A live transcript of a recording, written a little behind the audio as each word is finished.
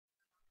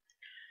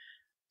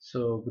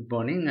So, good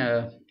morning.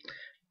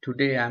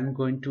 Today I'm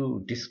going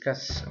to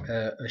discuss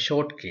a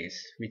short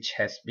case which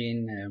has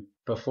been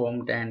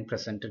performed and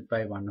presented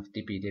by one of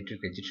the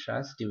pediatric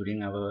registrars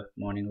during our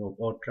morning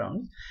ward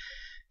round.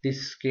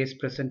 This case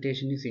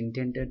presentation is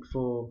intended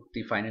for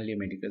the final year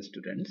medical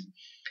students.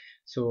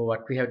 So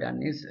what we have done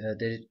is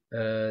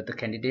the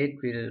candidate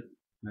will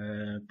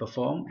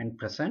perform and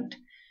present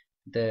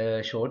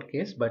the short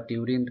case, but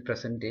during the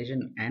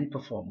presentation and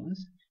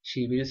performance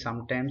she will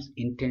sometimes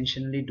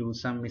intentionally do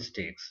some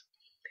mistakes,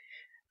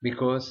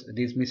 because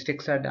these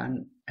mistakes are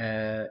done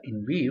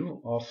in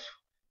view of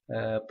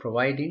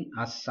providing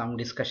us some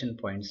discussion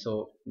points,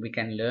 so we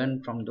can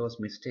learn from those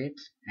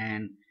mistakes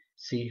and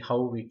see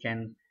how we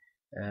can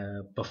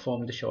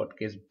perform the short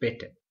case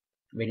better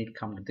when it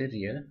comes to the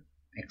real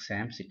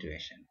exam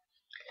situation.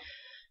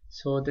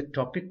 So the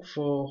topic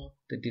for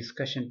the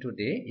discussion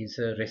today is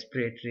a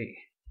respiratory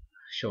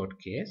short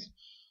case,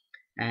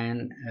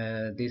 and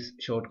this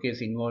short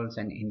case involves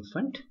an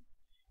infant,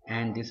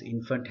 and this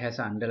infant has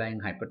underlying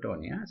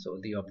hypertonia. So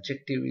the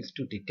objective is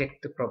to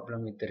detect the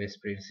problem with the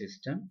respiratory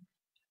system,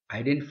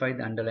 identify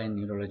the underlying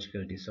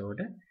neurological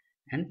disorder,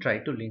 and try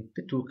to link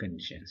the two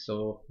conditions.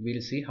 So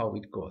we'll see how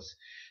it goes.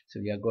 So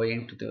we are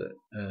going to the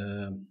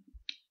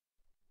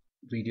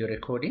video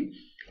recording,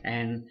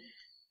 and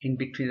in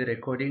between the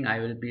recording I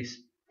will be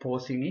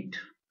pausing it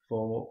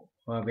for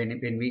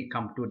when we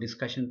come to a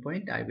discussion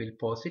point. I will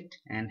pause it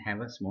and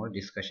have a small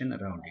discussion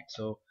around it.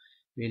 So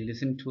we'll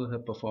listen to her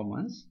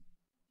performance.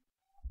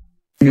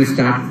 You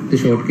start the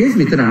short case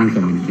with the running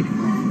community.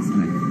 This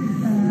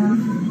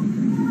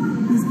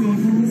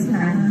baby is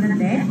lying on the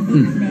bed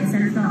with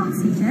nasal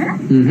oxygen,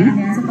 and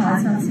there's a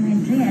pulse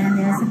oximetry, and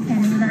there's a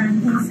cannula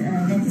in his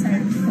left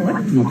side foot.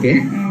 Okay.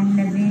 And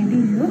the baby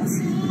looks,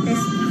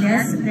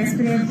 there's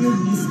respiratory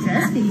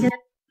distress.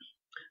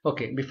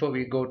 Okay, before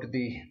we go to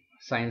the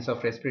signs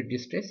of respiratory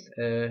distress,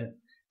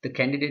 the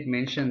candidate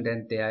mentioned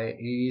that there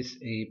is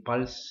a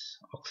pulse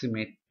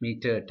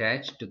oximeter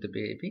attached to the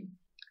baby,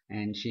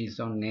 and she is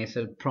on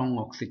nasal prong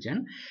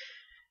oxygen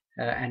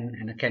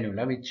and a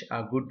cannula, which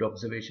are good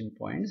observation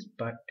points,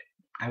 but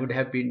I would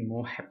have been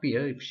more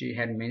happier if she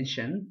had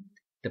mentioned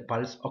the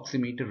pulse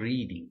oximeter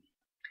reading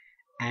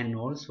and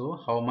also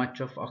how much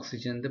of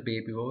oxygen the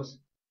baby was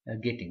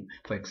getting.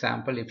 For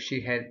example, if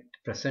she had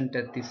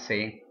presented this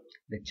saying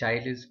the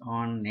child is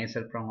on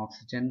nasal prong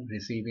oxygen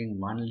receiving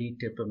 1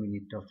 liter per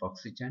minute of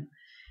oxygen,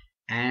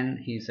 and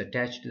he is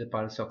attached to the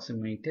pulse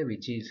oximeter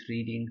which is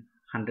reading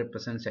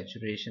 100%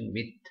 saturation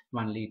with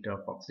 1 liter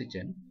of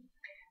oxygen,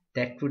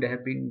 that would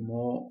have been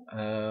more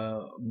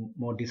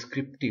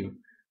descriptive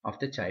of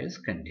the child's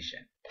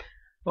condition.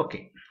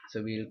 Okay,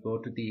 so we'll go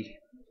to the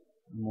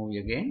movie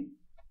again.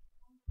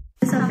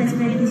 Of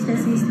respiratory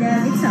distress is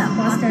there with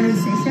subcostal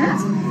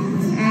recessions,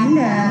 and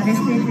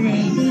respiratory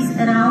rate is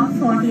around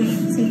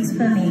 46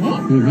 per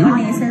minute, or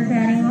nasal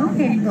flaring or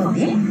head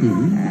bobbing.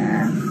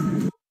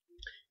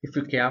 If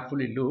you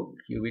carefully look,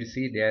 you will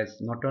see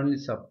there's not only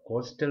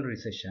subcostal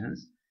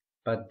recessions,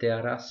 but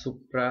there are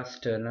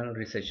suprasternal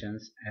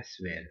recessions as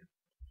well.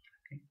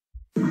 Okay.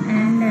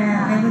 And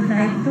I would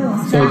like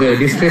to... So the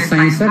distress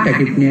signs are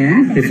tachypnea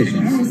and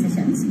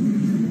recessions.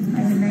 I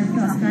would like to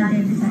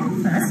auscultate the child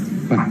first.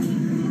 Fine.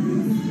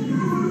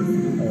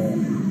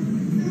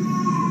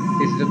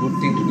 This is a good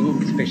thing to do,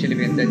 especially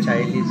when the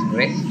child is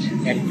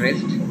at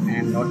rest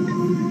and not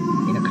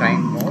in a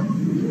crying mode.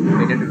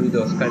 Better to do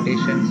the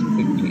auscultations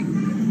quickly.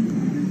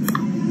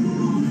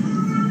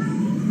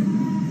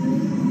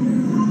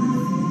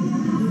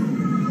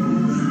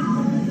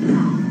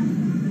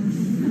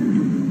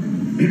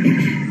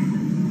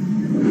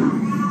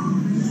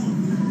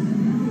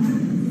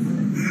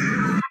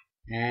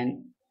 And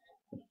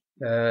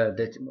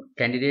the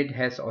candidate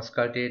has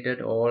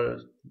auscultated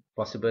all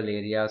possible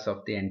areas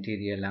of the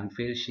anterior lung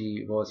field.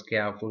 She was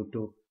careful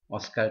to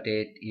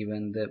auscultate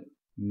even the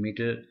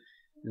middle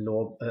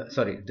lobe,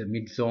 the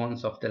mid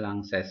zones of the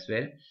lungs as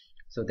well.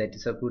 So that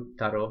is a good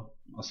thorough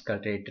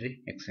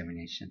auscultatory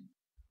examination.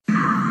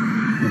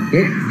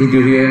 Okay, did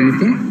you hear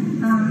anything?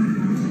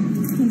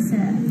 His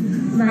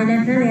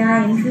bilateral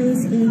air entry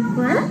is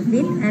equal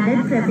with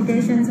added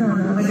crepitations all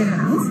over the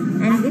lungs,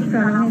 and with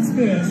prolonged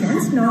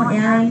expirations, no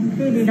air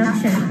entry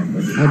reduction.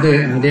 Are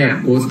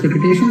there post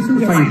crepitations or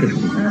fine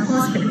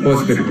crepitations?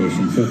 Post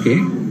crepitations, okay.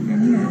 And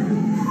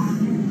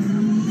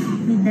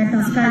with that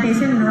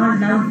auscultation, no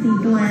loud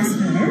P2 as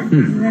well.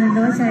 Even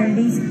though child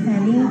is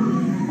having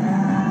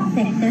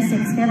pectus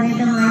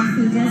excavator-like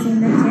features in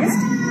the chest,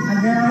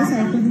 otherwise I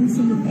couldn't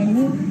see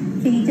any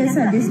features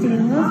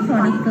suggesting of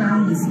chronic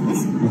lung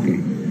disease. Okay.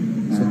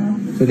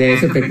 So there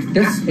is a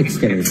pectus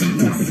excavator.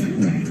 Yes.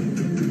 Okay.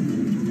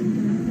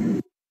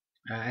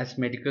 Right. As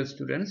medical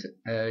students,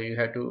 you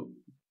have to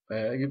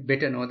you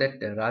better know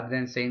that rather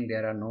than saying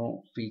there are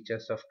no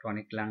features of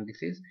chronic lung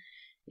disease,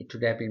 it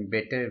would have been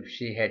better if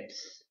she had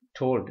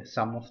told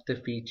some of the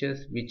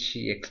features which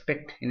she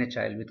expects in a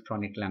child with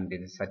chronic lung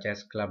disease, such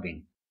as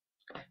clubbing.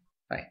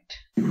 Right.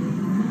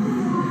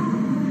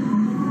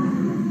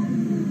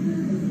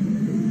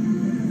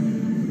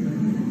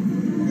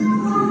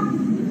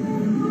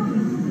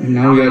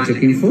 Now you are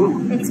checking for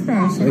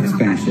expansion.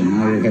 expansion.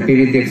 Are you happy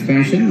with the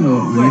expansion or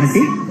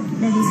unhappy?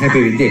 That is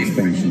Happy with the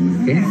expansion,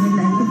 okay? I would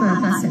like to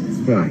percuss.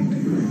 Right.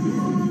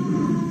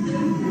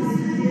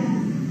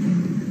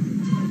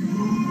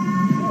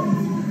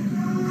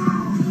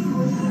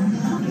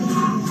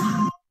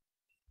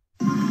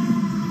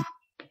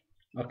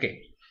 Okay.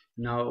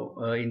 Now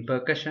in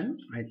percussion,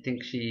 I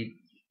think she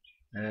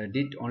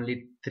did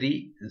only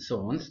 3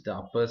 zones: the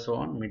upper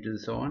zone, middle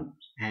zone,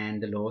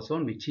 and the lower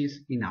zone, which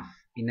is enough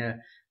in a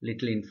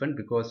little infant,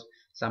 because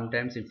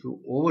sometimes if you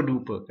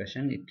overdo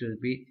percussion, it will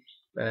be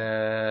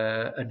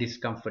a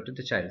discomfort to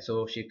the child.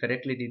 So she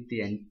correctly did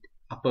the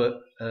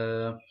upper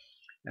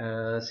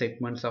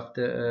segments of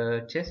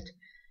the chest,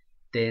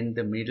 then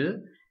the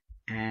middle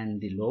and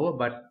the lower.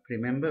 But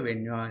remember,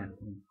 when you are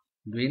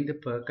doing the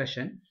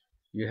percussion,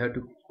 you have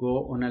to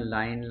go on a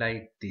line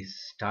like this,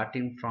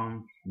 starting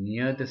from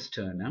near the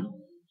sternum,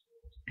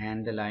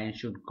 and the line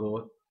should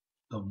go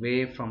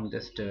away from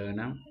the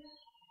sternum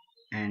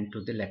and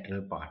to the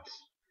lateral parts.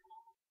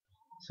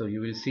 So you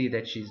will see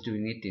that she is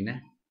doing it in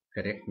a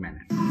correct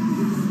manner.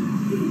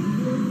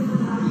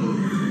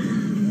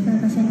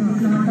 Percussion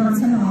not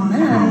also normal.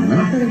 I would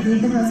like to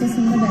repeat the process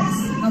in the backs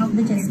of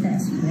the chest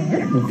as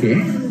well. Okay.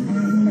 And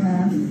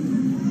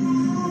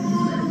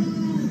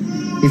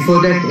Before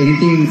that,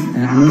 anything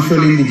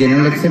unusual in the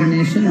general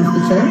examination of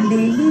the child?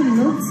 baby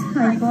looks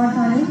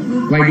hypotonic.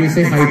 With Why do you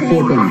say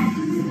hypotonic?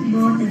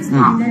 both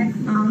extended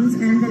arms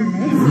and the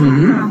legs in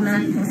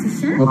frog-like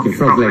position. Okay,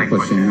 frog-like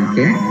position,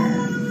 okay.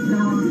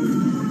 Now,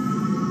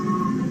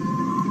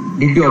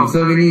 Did you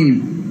observe any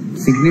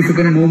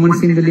significant movements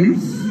in the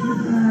limbs?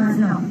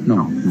 no. No.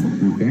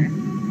 Okay.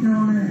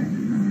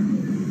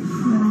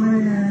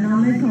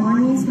 Normal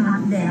tone is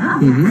not there.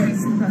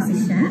 It's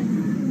position.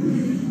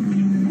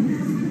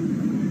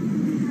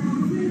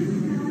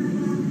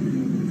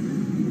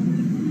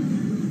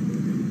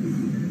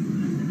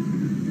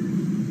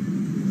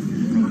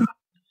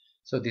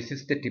 So this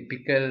is the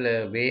typical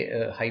way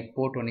a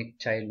hypotonic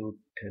child would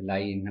lie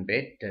in a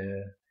bed.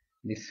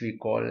 This we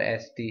call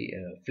as the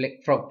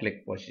frog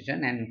leg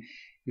position, and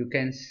you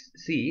can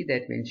see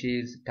that when she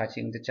is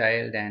touching the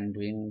child and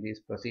doing these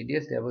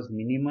procedures, there was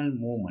minimal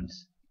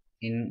movements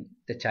in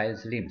the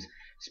child's limbs,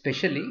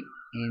 especially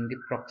in the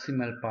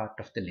proximal part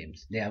of the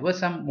limbs. There were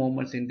some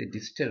movements in the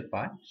distal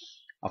part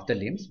of the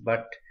limbs,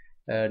 but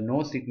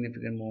no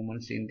significant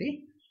movements in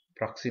the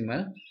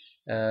proximal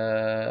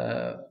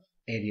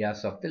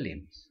areas of the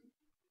limbs.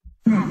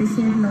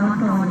 Appreciate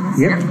lot on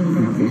Yeah.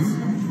 Okay.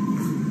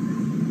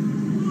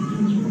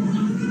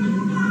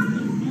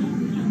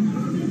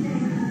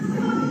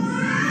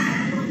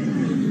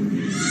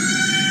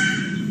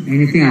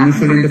 Anything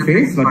unusual in the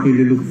face? What will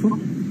you look for?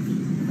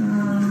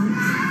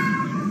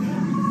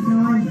 No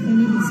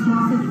any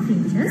dysmorphic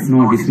features. No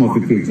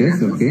dysmorphic features,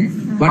 okay.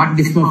 What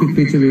dysmorphic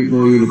feature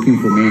were you looking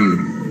for mainly?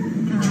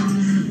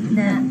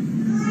 The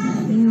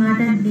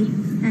inverted lip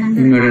and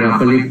the Inverted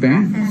upper lip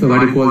and so what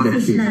do you call that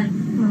face? fish-like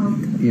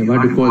mouth. Yeah, what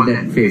do you call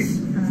that face?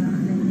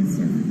 That is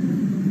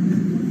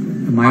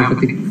A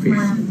myopathic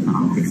face.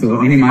 Okay. So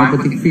any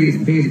myopathic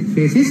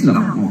faces? No.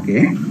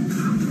 Okay.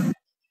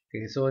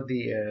 Okay, so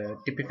the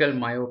typical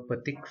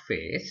myopathic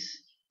face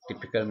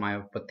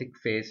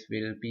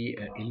will be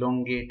an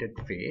elongated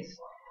face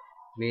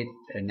with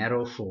a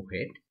narrow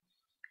forehead,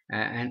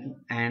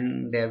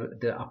 and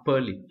the upper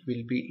lip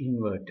will be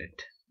inverted,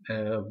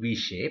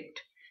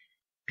 V-shaped,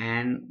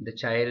 and the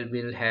child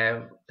will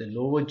have the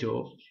lower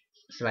jaw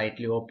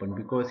slightly open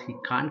because he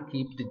can't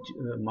keep the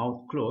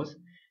mouth closed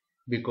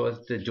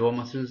because the jaw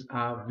muscles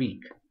are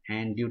weak,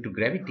 and due to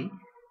gravity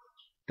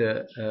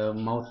the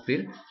mouth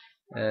will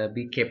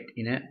be kept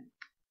in a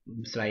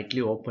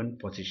slightly open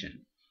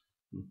position.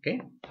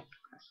 Okay.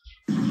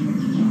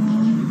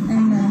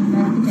 and I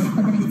like to check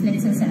for the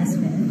reflexes as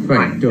well.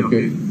 Right,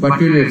 okay. What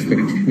will you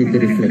expect with the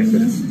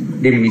reflexes?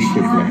 Diminished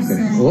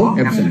reflexes or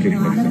absent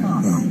reflexes.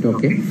 Right,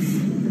 okay.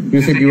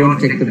 You said you want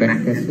to check the back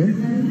as well?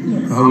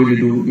 Yes. How will you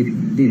do it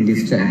in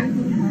this child? I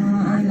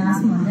will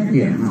ask mother.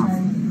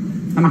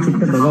 Yeah. I'm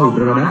chutta baga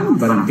udra wada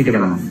balam pita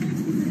balam.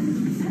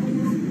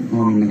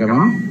 Minna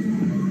gavam.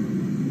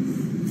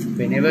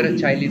 Whenever a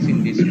child is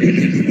in distress,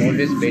 it's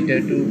always better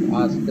to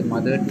ask the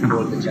mother to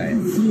hold the child.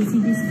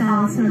 BCG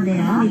scars are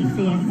there with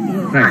the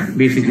Right,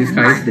 BCG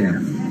sky is there.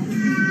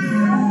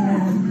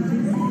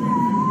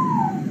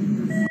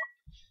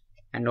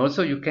 And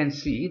also you can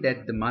see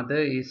that the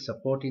mother is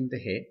supporting the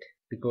head,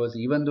 because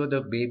even though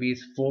the baby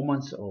is 4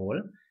 months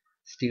old,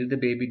 still the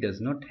baby does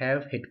not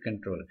have head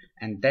control,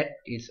 and that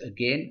is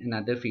again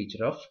another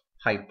feature of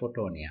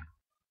hypotonia,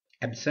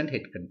 absent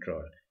head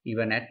control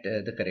even at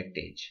the correct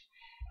age.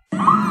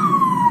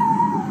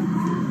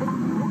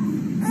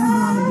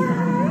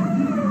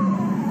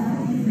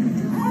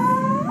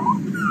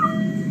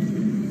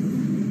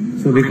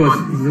 So because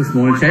this is a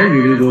small child,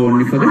 we will go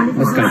only for the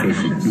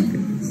auscultation.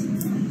 Okay.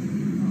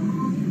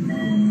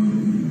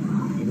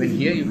 Even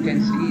here you can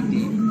see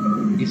the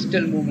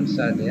distal movements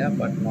are there,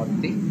 but not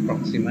the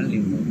proximal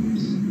limb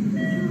movements.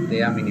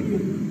 They are minimal.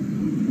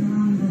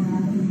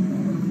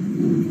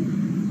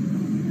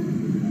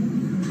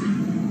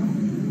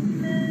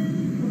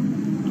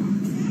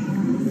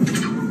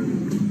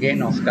 again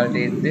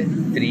auscultate the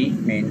three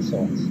main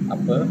zones,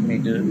 upper,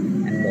 middle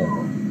and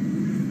lower.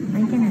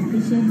 I can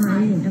appreciate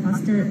my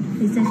intercostal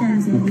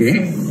recessions in Okay.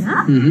 this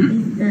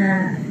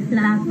area.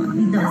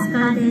 With the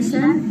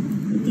auscultation,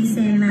 it is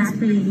same as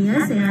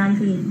previous,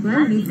 ART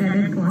equal with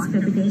added post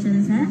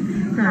crepitations and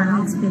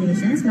prolonged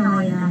expirations, no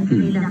ART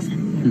reduction.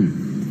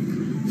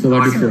 So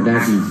what is the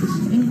diagnosis?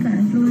 In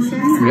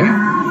conclusion,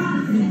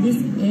 with this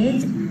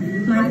age,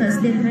 my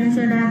first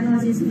differential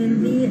diagnosis will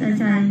be a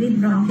child with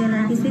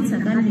bronchiolitis with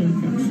secondary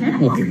infection.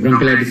 Okay,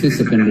 bronchiolitis is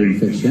secondary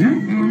infection.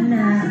 And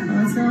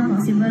also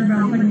possible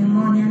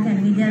bronchopneumonia can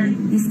be there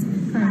with this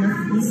kind of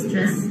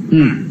distress.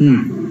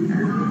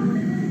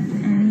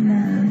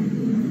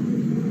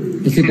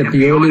 Is it a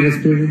purely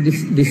respiratory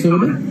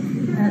disorder?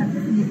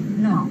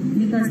 No,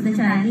 because the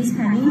child is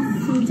having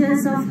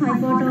features of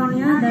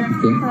hypotonia. That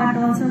part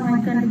also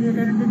might contribute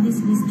to this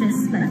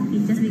distress-like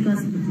features,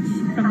 because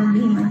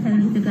probably he might have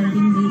difficulty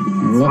in breathing.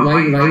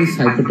 Why is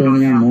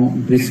hypotonia more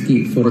risky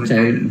for a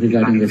child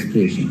regarding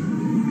respiration?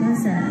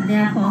 Because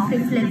their cough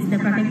reflex, the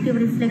protective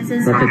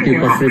reflexes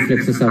cough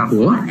reflexes are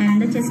poor.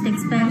 And the chest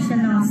expansion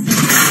also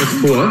is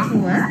poor.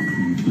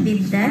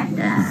 With that,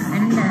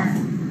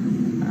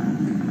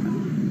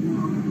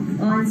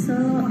 also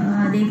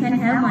they can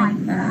have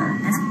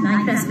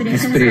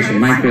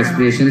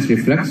microaspirations,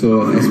 reflux, so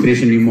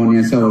aspiration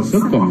pneumonias are also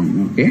common.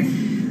 Okay,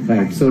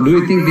 right. So, do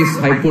you think this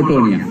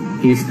hypotonia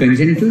is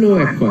congenital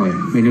or acquired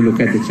when you look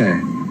at the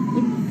child?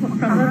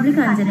 Probably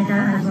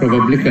congenital.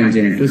 Probably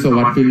congenital. So,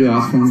 what will you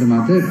ask from the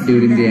mother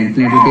during the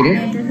antenatal period?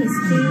 Antenatal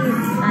history,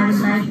 I would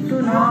like to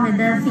know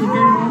whether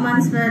fetal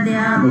movements were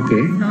there.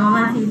 Okay.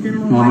 Normal fetal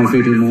movements. Normal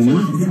fetal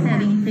movements. She's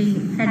having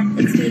had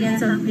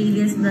experience of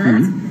previous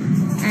births.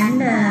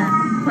 And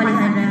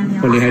polyhydramnios.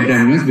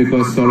 Polyhydramnios,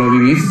 because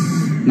swallowing is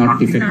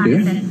not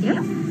effective.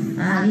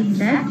 With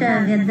that,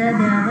 whether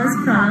there was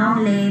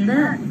prolonged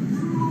labor.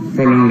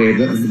 Prolonged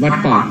labor. What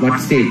part? What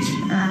stage?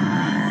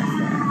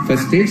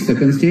 First stage,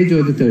 second stage,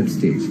 or the third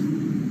stage?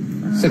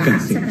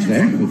 Second stage,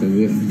 right?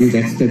 Because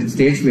that's the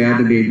stage where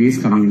the baby is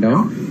coming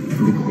down.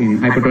 In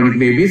hypotonic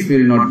babies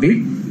will not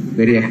be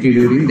very active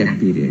during that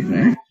period,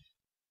 right?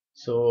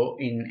 So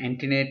in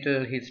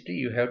antenatal history,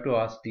 you have to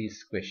ask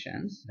these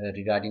questions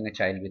regarding a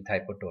child with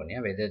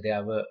hypotonia, whether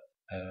there were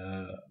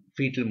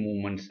fetal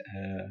movements,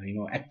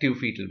 active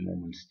fetal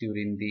movements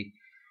during the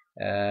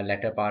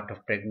latter part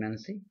of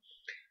pregnancy,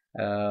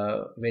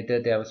 whether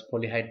there was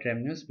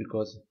polyhydramnios,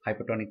 because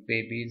hypotonic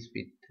babies,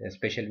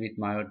 especially with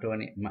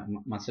myotonic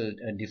muscle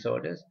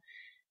disorders,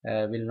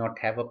 will not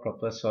have a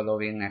proper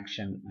swallowing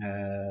action.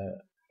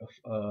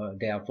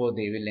 Therefore,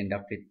 they will end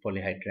up with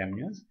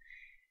polyhydramnios.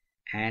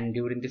 And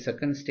during the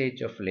second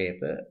stage of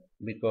labor,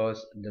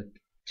 because the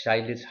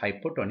child is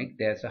hypotonic,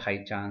 there's a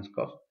high chance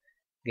of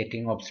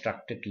getting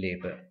obstructed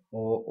labor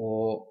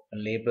or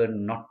labor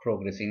not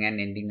progressing and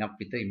ending up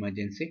with the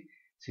emergency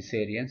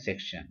cesarean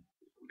section.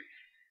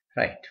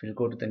 Right, we'll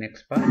go to the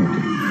next part.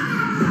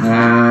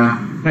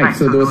 Right,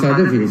 so those are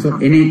the views. So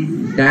any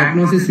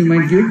diagnosis you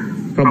might give,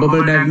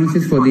 probable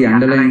diagnosis for the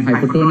underlying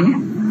hypotonia,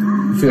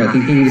 if you are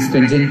thinking it is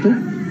congenital.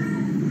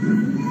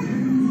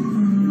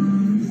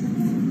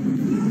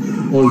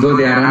 Although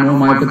there are no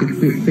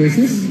myopathic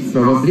phases,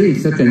 probably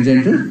it's a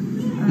congenital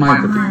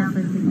myopathy.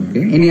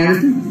 Okay. Any other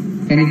thing?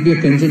 Can it be a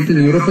congenital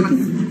neuropathy?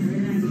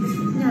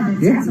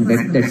 Yeah,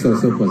 that's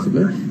also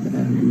possible.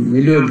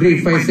 Will you agree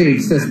if I say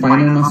it's a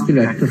spinal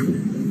muscular atrophy?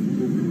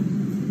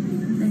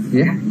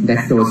 Yeah,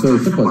 that also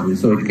is a possible.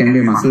 So it can be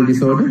a muscle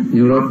disorder,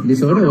 neuro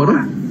disorder, or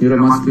a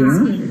neuromuscular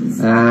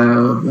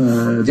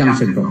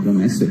junction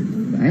problem as well.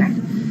 Right?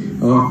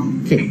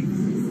 Okay.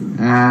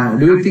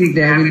 Do you think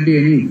there will be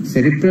any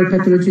cerebral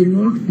pathology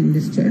involved in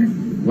this child?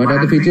 What are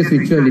the features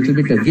which are a little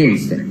bit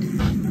against that?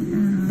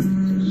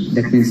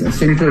 That means a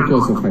central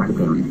cause of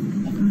hypotonia.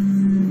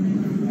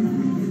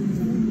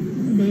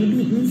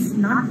 Baby is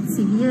not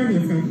severely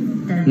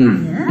affected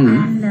here,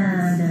 and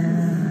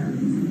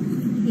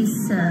his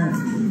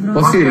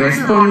was he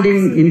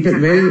responding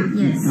well?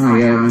 Yes.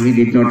 Yeah, he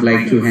did not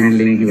like to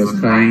handling, he was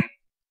crying.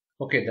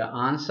 Okay, the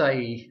answer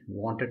I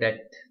wanted at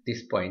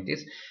this point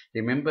is,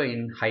 remember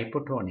in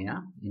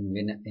hypotonia,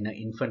 in an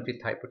infant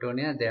with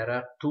hypotonia, there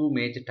are two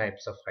major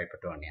types of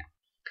hypotonia.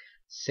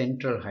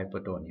 Central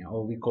hypotonia,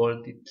 or we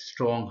call it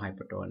strong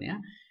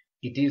hypotonia.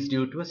 It is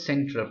due to a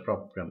central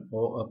problem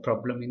or a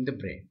problem in the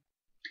brain.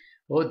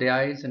 Or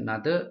there is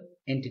another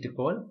entity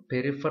called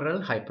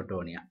peripheral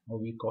hypotonia, or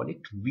we call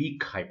it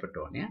weak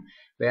hypotonia,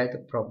 where the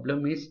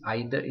problem is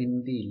either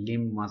in the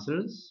limb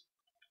muscles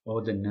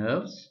or the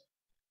nerves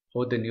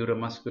or the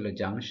neuromuscular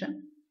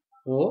junction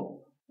or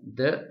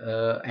the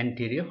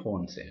anterior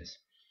horn cells.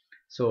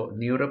 So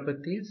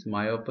neuropathies,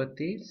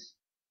 myopathies,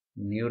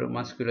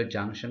 neuromuscular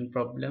junction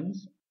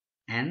problems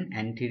and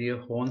anterior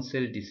horn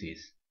cell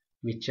disease,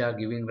 which are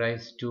giving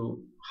rise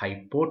to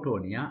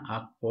hypotonia,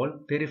 are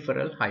called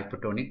peripheral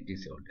hypotonic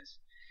disorders.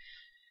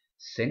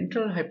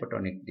 Central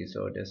hypotonic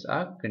disorders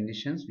are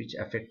conditions which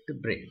affect the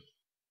brain.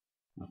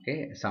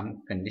 Okay,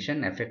 some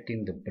condition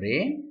affecting the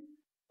brain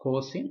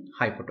causing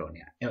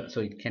hypotonia.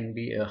 So it can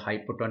be a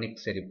hypotonic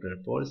cerebral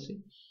palsy,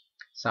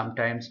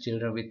 sometimes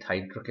children with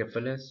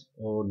hydrocephalus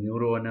or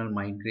neuronal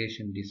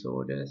migration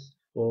disorders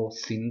or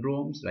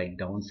syndromes like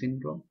Down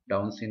syndrome.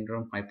 Down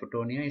syndrome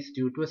hypotonia is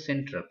due to a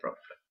central problem.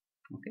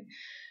 Okay,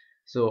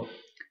 so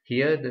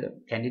here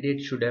the candidate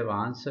should have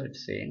answered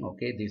saying,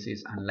 okay, this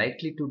is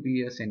unlikely to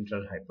be a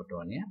central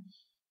hypotonia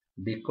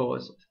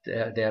because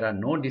there are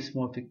no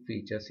dysmorphic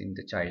features in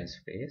the child's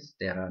face,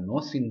 there are no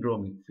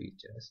syndromic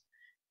features,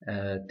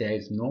 there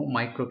is no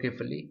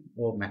microcephaly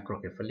or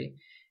macrocephaly,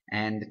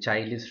 and the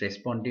child is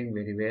responding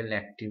very well,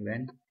 active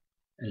and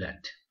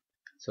alert.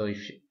 So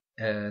if she,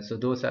 so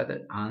those are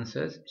the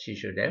answers she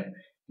should have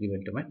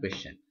given to my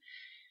question.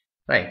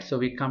 Right, so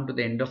we come to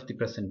the end of the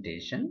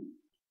presentation.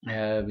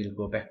 We'll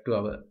go back to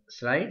our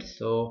slides.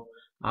 So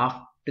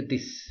after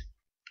this,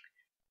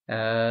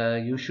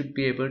 you should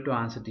be able to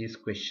answer these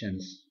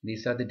questions.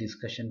 These are the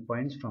discussion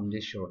points from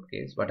this short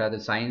case. What are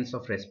the signs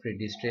of respiratory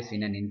distress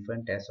in an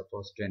infant as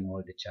opposed to an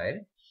older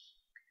child?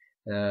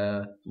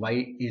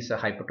 Why is a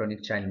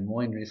hypotonic child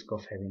more in risk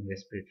of having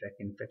respiratory tract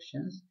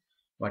infections?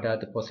 What are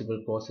the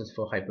possible causes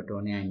for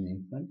hypotonia in an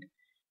infant?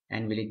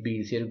 And will it be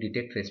easier to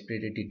detect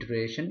respiratory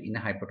deterioration in a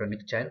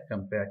hypotonic child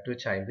compared to a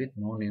child with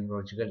no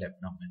neurological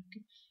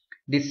abnormality?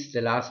 This,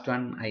 the last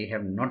one, I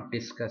have not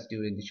discussed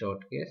during the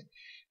short case,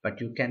 but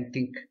you can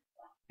think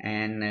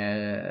and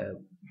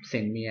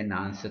send me an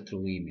answer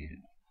through email.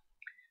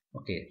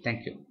 Okay,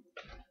 thank you.